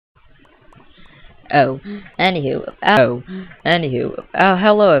Hello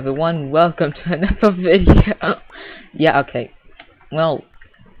everyone, welcome to another video. Yeah, okay. Well,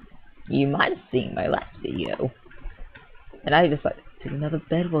 you might have seen my last video, and I decided to do another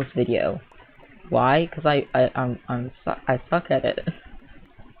Bedwars video. Why? Because I suck at it.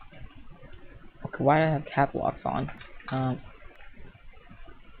 Okay, why do I have cap locks on?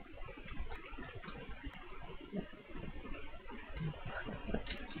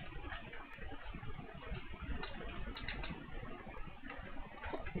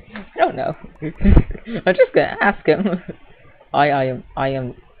 I don't know. I'm just gonna ask him. I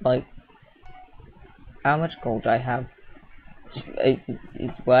am like, how much gold do I have?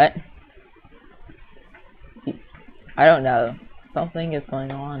 It's what? I don't know. Something is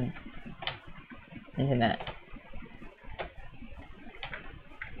going on. Internet.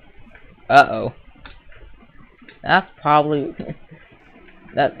 Uh-oh. That's probably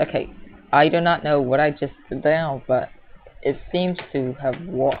that. Okay, I do not know what I just did now, but it seems to have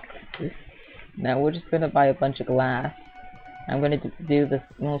worked. Now we're just gonna buy a bunch of glass. I'm gonna do the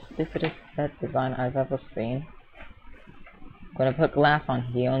most stupidest set design I've ever seen. I'm gonna put glass on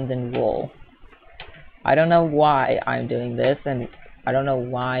here and then wool. I don't know why I'm doing this, and I don't know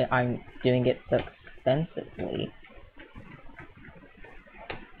why I'm doing it so expensively.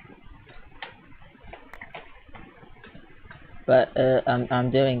 But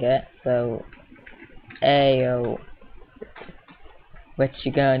I'm doing it, so ayo. What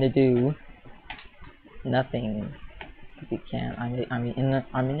you gonna do? Nothing. You can't. I'm in a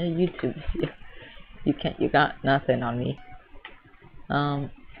YouTube video. You got nothing on me.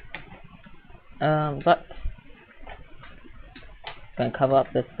 But gonna cover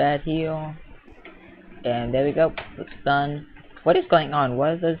up this bed here, and there we go. It's done. What is going on? What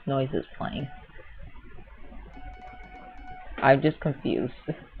are those noises playing? I'm just confused.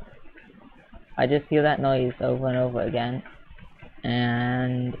 I just hear that noise over and over again,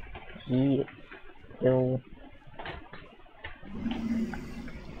 and he is still.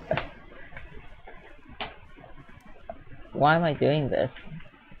 Why am I doing this?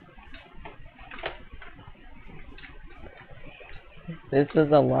 This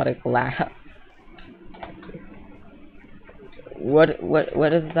is a lot of glass. What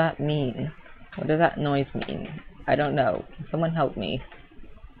does that mean? What does that noise mean? I don't know. Can someone help me?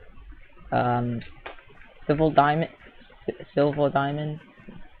 Silver diamond.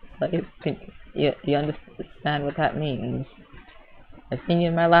 Like, you understand what that means? I've seen you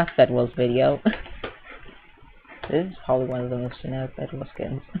in my last Bedwars video. This is probably one of the most generic Bedwars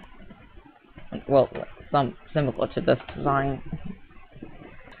skins. Well, some similar to this design.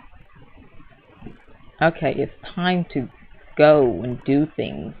 Okay, it's time to go and do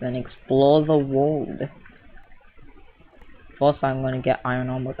things and explore the world. First, I'm gonna get iron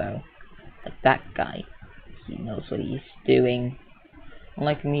armor though. Like that guy, he knows what he's doing.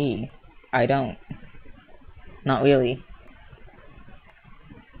 Unlike me, I don't. Not really.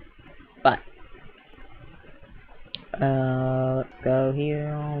 But let's go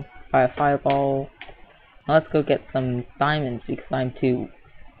here. Fire a fireball. Now let's go get some diamonds because I'm too.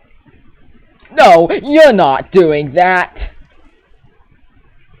 No, you're not doing that!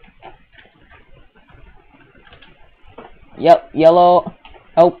 Yep, yellow.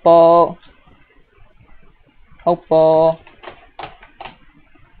 Helpful. Helpful.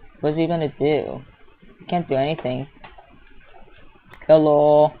 What's he gonna do? He can't do anything.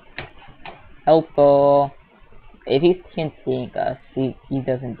 Hello. Helpful. If he can think us, he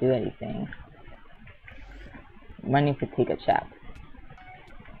doesn't do anything. Might need to take a chat.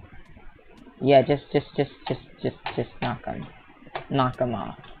 Yeah, just knock him. Knock him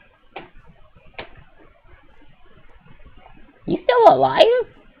off. You still alive?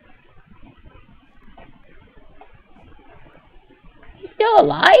 You still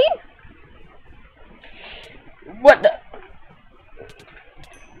alive? What the?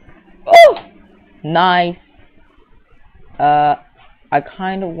 Oh! Nice. I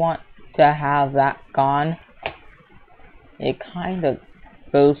kind of want to have that gone. It kind of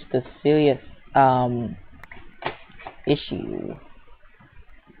posed a serious issue.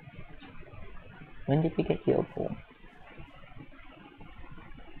 When did we get healed for?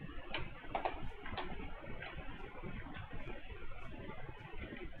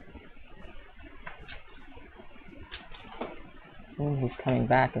 Ooh, he's coming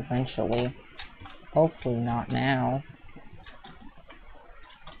back eventually. Hopefully not now.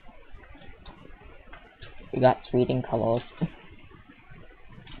 We got tweeting colors.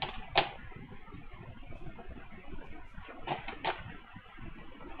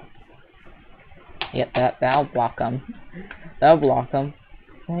 Yep, that'll block him. That'll block him.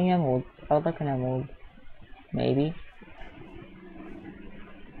 20 emeralds. I would like an emerald. Maybe.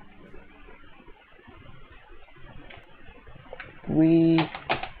 Three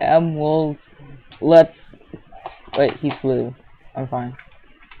emeralds. Let's... Wait, he flew. I'm fine.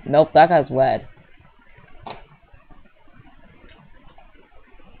 Nope, that guy's red.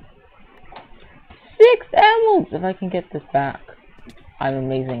 6 emeralds! If I can get this back, I'm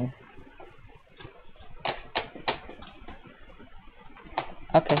amazing.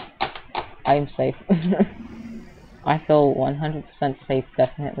 Okay. I am safe. I feel 100% safe,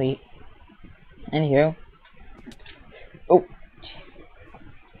 definitely. In here. Oh!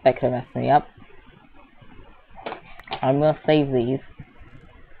 That could have messed me up. I'm gonna save these.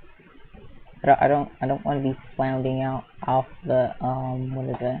 But I don't want to be floundering out off the, what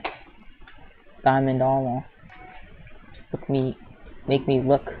is it? Diamond armor. Make me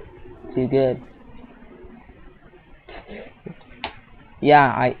look too good.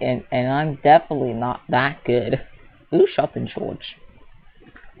 Yeah, and I'm definitely not that good. Ooh, shopping George.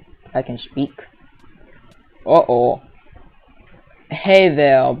 I can speak. Uh-oh. Hey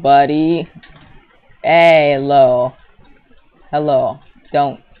there, buddy. Hey, hello. Hello.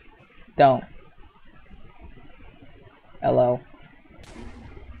 Don't. Hello.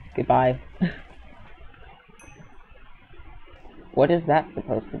 Goodbye. What is that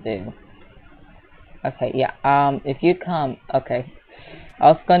supposed to do? Okay, yeah, if you come, okay. I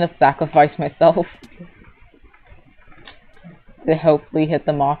was gonna sacrifice myself to hopefully hit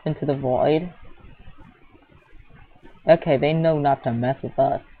them off into the void. Okay, they know not to mess with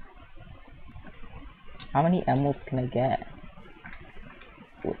us. How many emeralds can I get?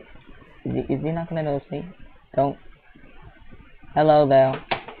 Is he not gonna notice me? Don't. Hello there.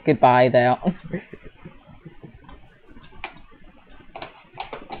 Goodbye there.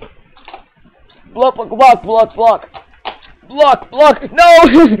 Block! No!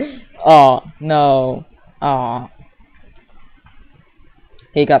 Oh, no. Oh.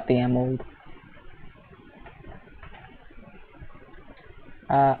 He got the emerald.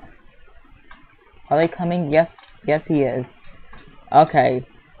 Are they coming? Yes, he is. Okay.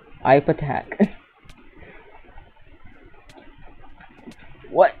 I attack.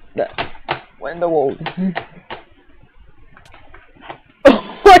 What in the world?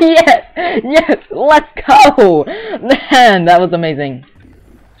 Oh, yes! Let's go! Man, that was amazing.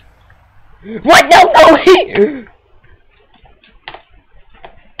 What? No, wait!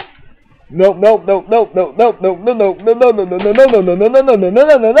 No! No!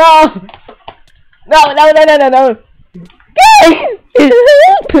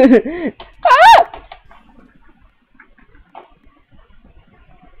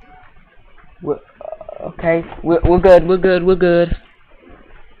 Okay, we're good.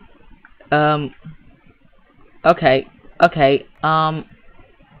 Okay.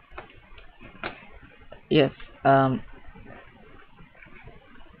 Yes,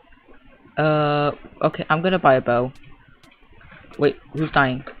 okay, I'm gonna buy a bow. Wait, who's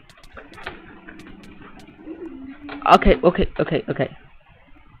dying? Okay.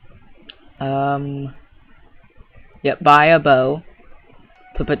 Yeah, buy a bow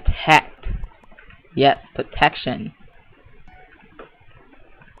to protect. Yes, protection.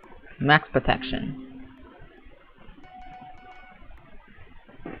 Max protection.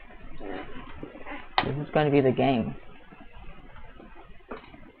 This is going to be the game.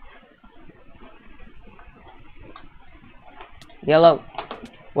 Yellow.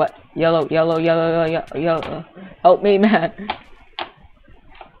 What? Yellow. Help me, man.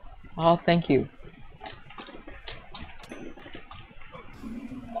 Oh, thank you.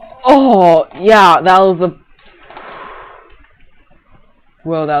 Oh, yeah, that was a...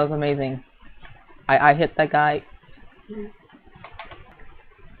 Whoa, that was amazing. I hit that guy.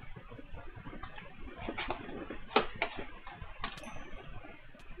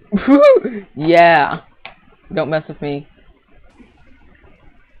 Yeah. Don't mess with me.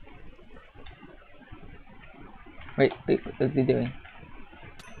 Wait, what's he doing?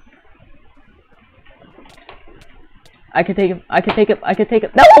 I can take him.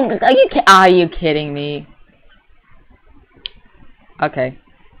 No! Are you kidding me? Okay.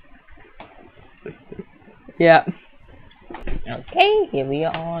 Yeah. Okay, here we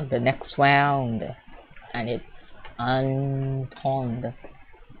are, the next round. And it's untoned.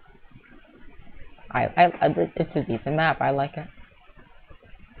 It's a decent map, I like it.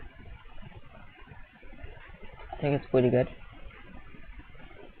 I think it's pretty good.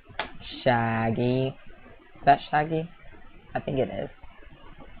 Shaggy. Is that Shaggy? I think it is.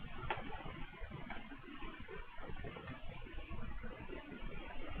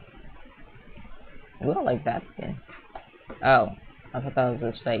 Ooh, I like that skin. Oh, I thought that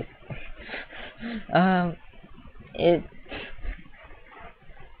was his face. It...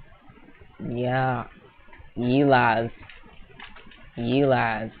 Yeah. You lads. You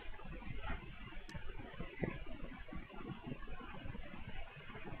lads.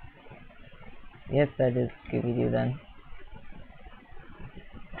 Yes, that is Scooby-Doo then.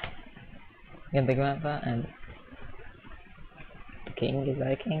 You think about that? And the king, is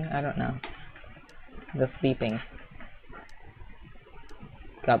that a king? I don't know. The sleeping.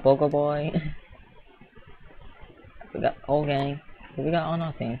 Got Bogo Boy. We got whole gang. Who we got on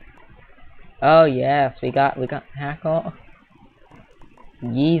our team? Oh yes, we got Hackle.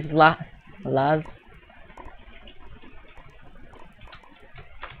 Yeez Laz.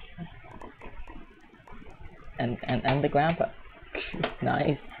 And the grandpa.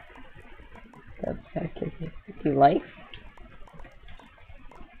 Nice. That's you like?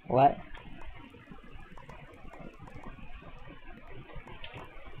 What?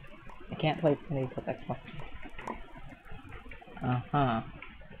 I can't play Tony because Xbox.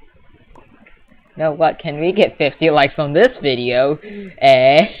 No, what? Can we get 50 likes on this video?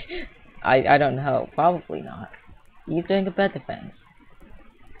 I don't know. Probably not. He's doing a bed defense.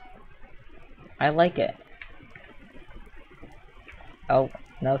 I like it. Oh,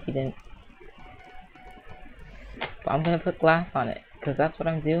 no, he didn't. But I'm gonna put glass on it, because that's what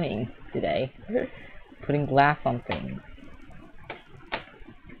I'm doing today. Putting glass on things.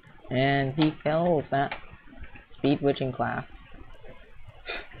 And he fails that speed witching class.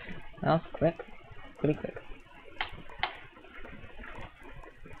 That was quick. Pretty quick.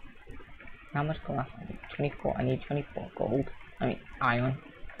 How much glass? 24. I need 24 gold. I mean, iron.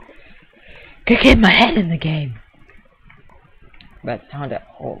 Could get my head in the game! That sounded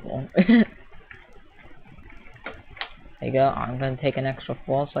horrible. There you go. I'm gonna take an extra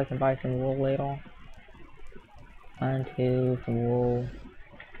 4 so I can buy some wool later. 1, 2, some wool.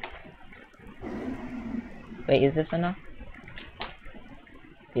 Wait, is this enough?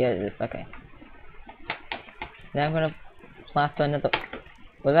 Yeah, it is. Okay. Then I'm gonna plaster another.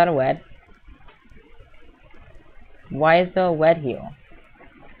 Was that a wed? Why is there a wed here?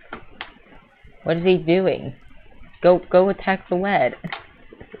 What is he doing? Go attack the wed.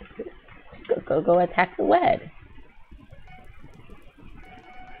 go attack the wed.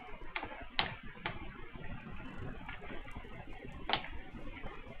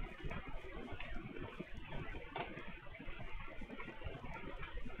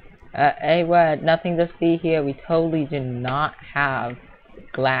 Hey wed, nothing to see here. We totally do not have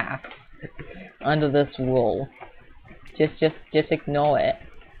glass under this wool. Just ignore it.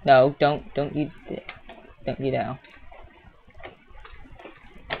 No, don't you know.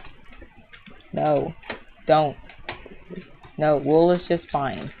 No, don't. No, wool is just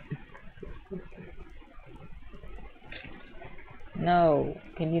fine. No,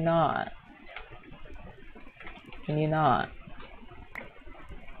 can you not? Can you not?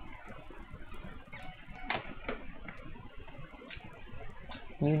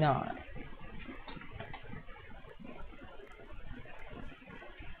 Can you not?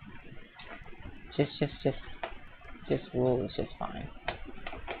 Just wool is just fine.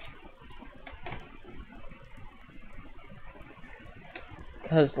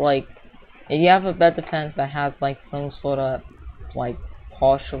 Because, like, if you have a bed defense that has, like, some sort of, like,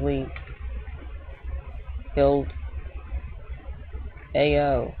 partially filled.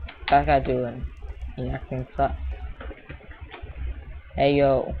 Ayo, that guy doing? He acting sus.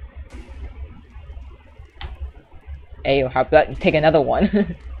 Ayo. Ayo, how about you take another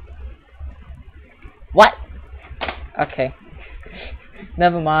one? What? Okay.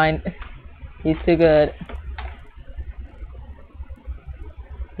 Never mind. He's too good.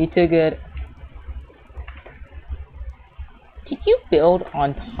 He's too good. Did you build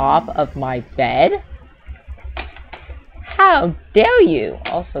on top of my bed? How dare you?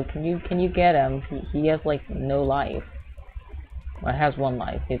 Also, can you get him? He has like no life. Well, has 1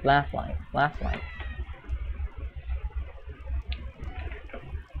 life. His last life. Last life.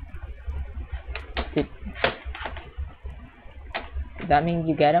 Did that mean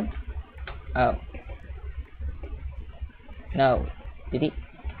you get him? Oh. No. Did he?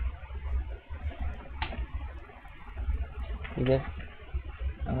 You just...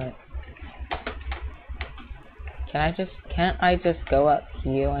 Alright. Can't I just go up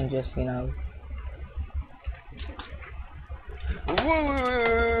here and just, you know...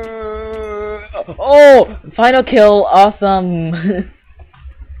 Oh! Final kill! Awesome!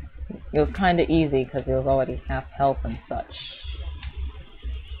 It was kinda easy because it was already half health and such.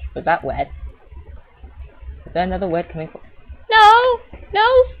 Was that wet? Is there another wet coming from? No!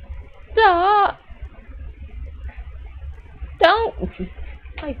 No! Stop! Don't!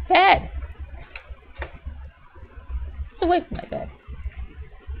 My bed! It's away from my bed.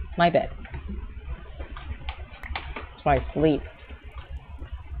 My bed. That's where I sleep.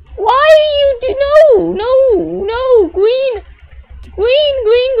 Why you do no, green! Green!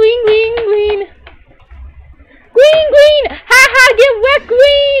 Green! Ha! Get wet,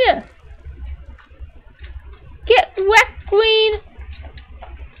 green! Get wet, green!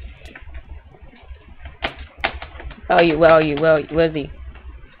 Where's he?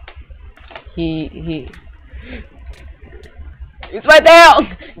 He's right there!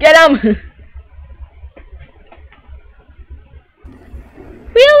 Get him!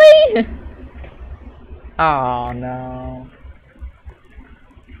 Really? Oh no.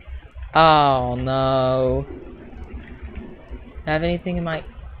 Oh no. Have anything in my...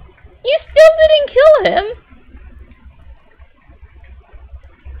 You still didn't kill him?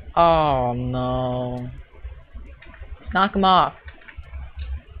 Oh no. Knock him off.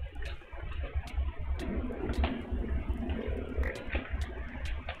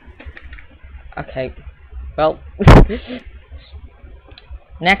 Okay. Well.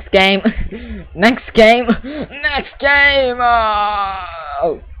 Next game. Next game.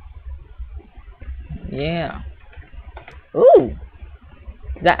 Oh. Yeah. Ooh.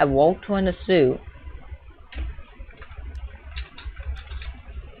 Is that a Walter in a suit?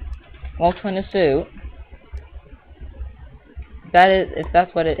 Walter in a suit. If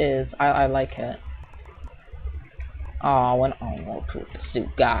that's what it is, I like it. Oh, when Walter with the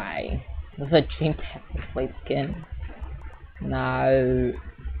suit guy. This is a dream plate skin. No.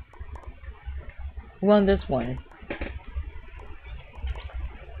 Who won this one?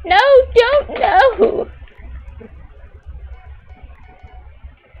 No, don't know.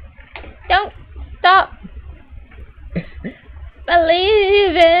 Don't stop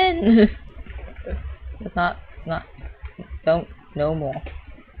believing. It's not. Don't no more.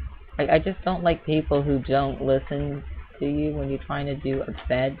 I just don't like people who don't listen to you when you're trying to do a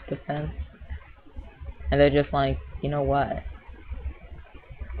bed defense, and they're just like, you know what?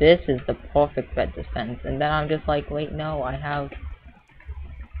 This is the perfect bed defense, and then I'm just like, wait, no, I have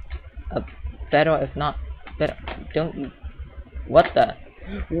a better, if not better. Don't you? What the?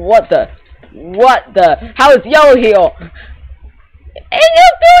 How is yellow here? And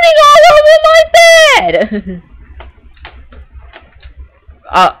you're shooting all over my bed!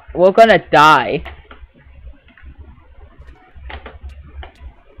 We're gonna die.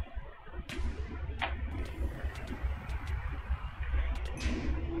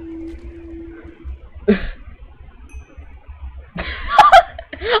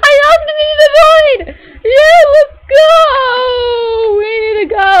 I have to be the void! Yeah, let's go! We need to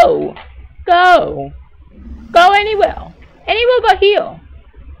go! Go anywhere. Anywhere but here.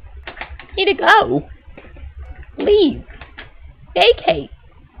 Need to go. Leave. Vacate.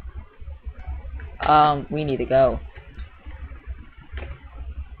 We need to go.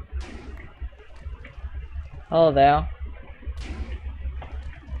 Hello there.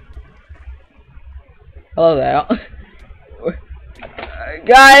 Hello there.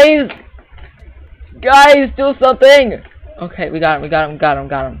 Guys, do something! Okay, we got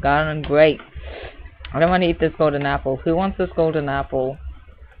him, great. I don't want to eat this golden apple. Who wants this golden apple?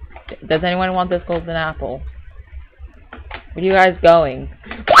 Does anyone want this golden apple? Where are you guys going?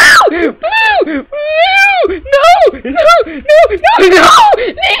 Blue! No!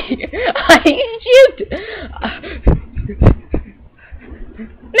 I shoot!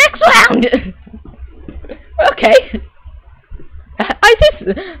 Next round! Okay. I just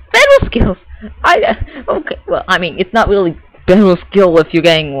battle skills. Okay. Well, I mean, it's not really battle skill if you're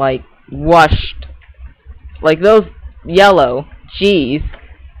getting like rushed, like those yellow. Jeez.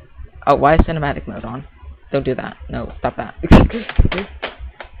 Oh, why is cinematic mode on? Don't do that. No, stop that.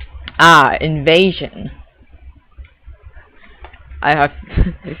 Invasion. I have.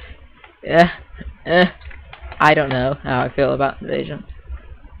 I don't know how I feel about invasion.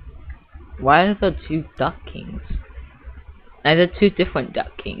 Why are there two Duck Kings? And they're two different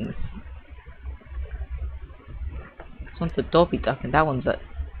Duck Kings. This one's a Dobby Duck and that one's a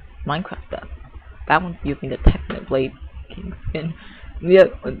Minecraft Duck. That one's using a Technoblade King skin. The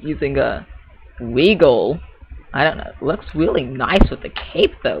other one's using a Regal. I don't know. It looks really nice with the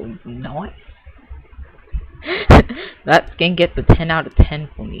cape though. Nice. That skin gets a 10 out of 10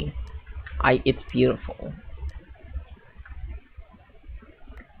 for me. It's beautiful.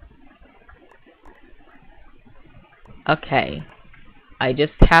 Okay, I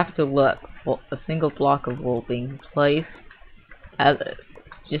just have to look for a single block of wool being placed as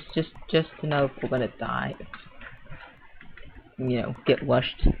just to know if we're gonna die. You know, get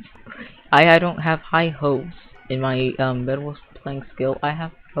rushed. I don't have high hopes in my Bedwars playing skill. I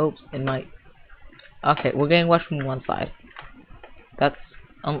have hopes in my... Okay, we're getting watched from one side. That's...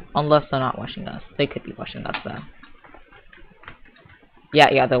 unless they're not watching us. They could be watching us, though.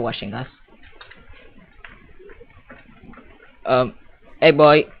 Yeah, they're watching us. Hey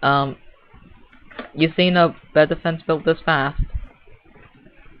boy, you seen a bed defense built this fast?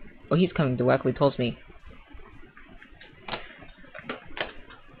 Oh, he's coming directly towards me.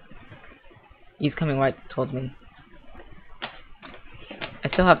 He's coming right towards me. I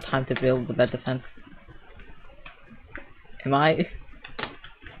still have time to build the bed defense. Am I?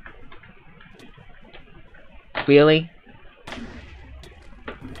 Really?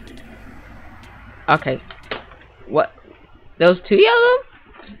 Okay. What? Those two yellow?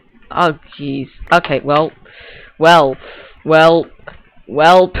 Oh jeez. Okay, well,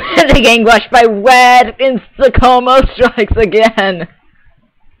 they're getting rushed by red. Insta-Como strikes again.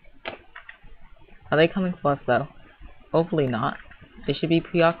 Are they coming for us though? Hopefully not. They should be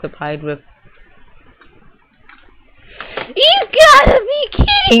preoccupied with... You gotta be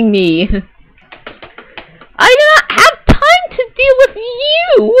kidding me! I do not have time to deal with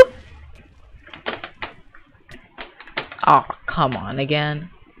you! Oh, come on again.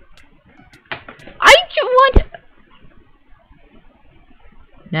 I just want...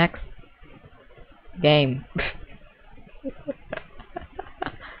 Next game.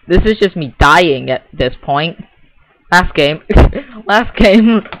 This is just me dying at this point. Last game. Last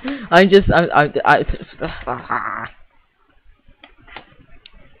game.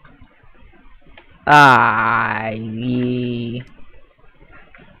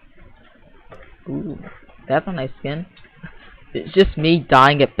 Ooh, that's a nice skin. It's just me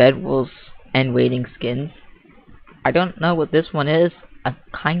dying at Bedwars and waiting skins. I don't know what this one is. I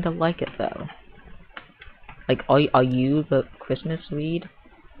kinda like it though. Like, are you the Christmas weed?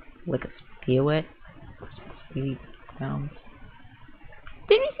 Like a spirit? Christmas weed sounds.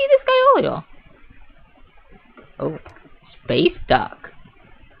 Didn't you see this guy earlier? Oh, space duck.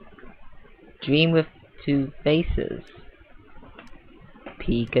 Dream with two faces.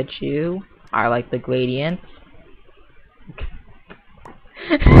 Pikachu. I like the gradients.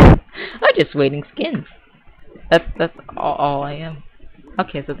 I'm just waiting skins. That's all I am.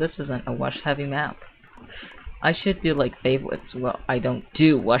 Okay, so this isn't a wash heavy map. I should do like favorites. Well, I don't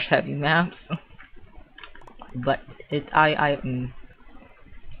do wash heavy maps. But I don't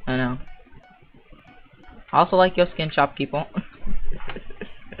know. I also like your skin shop, people.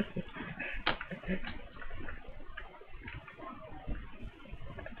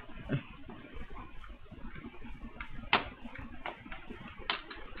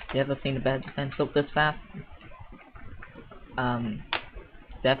 You ever seen a bed defense built this fast?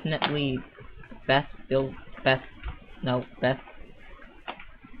 Definitely best. Yep.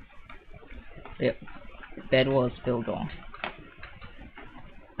 Bedwars builder.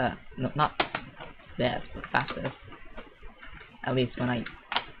 No, not best, but fastest. At least when I'm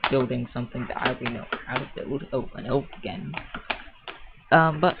building something that I already know how to build over and over again.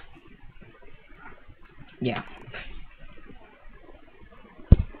 But yeah.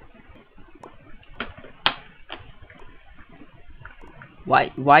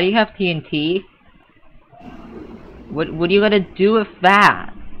 Why do you have TNT? What are you gonna do with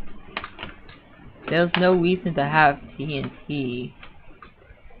that? There's no reason to have TNT.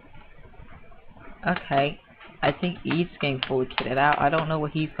 Okay. I think he's getting fully kitted out. I don't know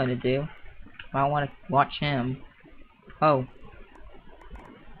what he's gonna do. I wanna watch him. Oh.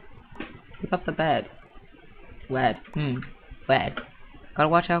 Pick up the bed. Wed. Wed. Gotta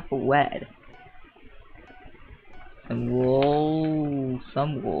watch out for wed. Some wool.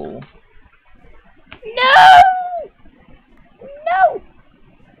 Some wool. No! No!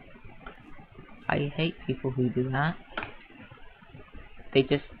 I hate people who do that.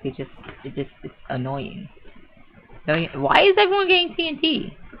 It's annoying. Why is everyone getting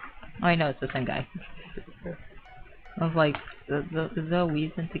TNT? Oh, I know, it's the same guy. I was like, is there a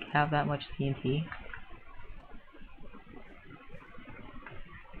reason to have that much TNT?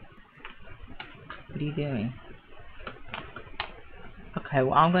 What are you doing? Okay,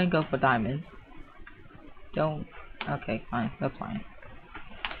 well, I'm going to go for diamonds. Don't... Okay, fine. That's fine.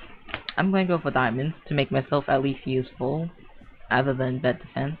 I'm going to go for diamonds to make myself at least useful, other than bed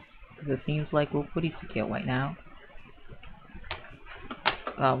defense, because it seems like we're pretty secure right now.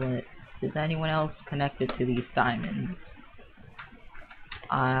 Is anyone else connected to these diamonds?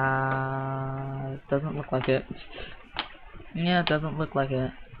 Doesn't look like it. Yeah, it doesn't look like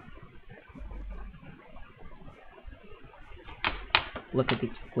it. Look at the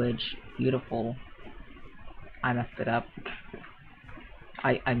squidge. Beautiful. I messed it up.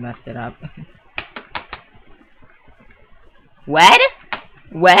 I messed it up. What?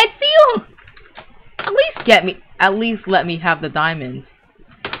 What seal? At least let me have the diamonds.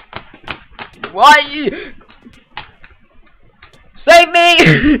 Why you? Save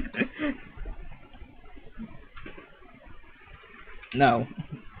me! No.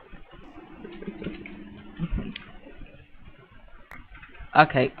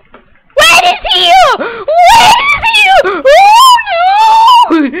 Okay. Where is he? Where is he? Oh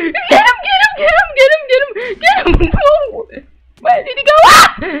no! Get him! Get him! Get him! Get him! Get him! Get him! No! Where did he go?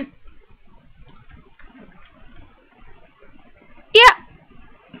 Ah! Yeah.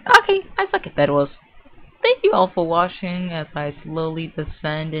 Okay. I suck at Bedwars. Thank you all for watching as I slowly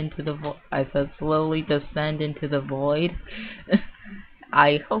descend into the void.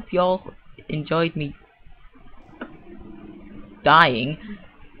 I hope y'all enjoyed me dying.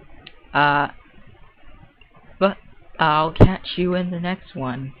 But I'll catch you in the next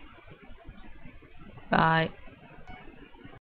one. Bye.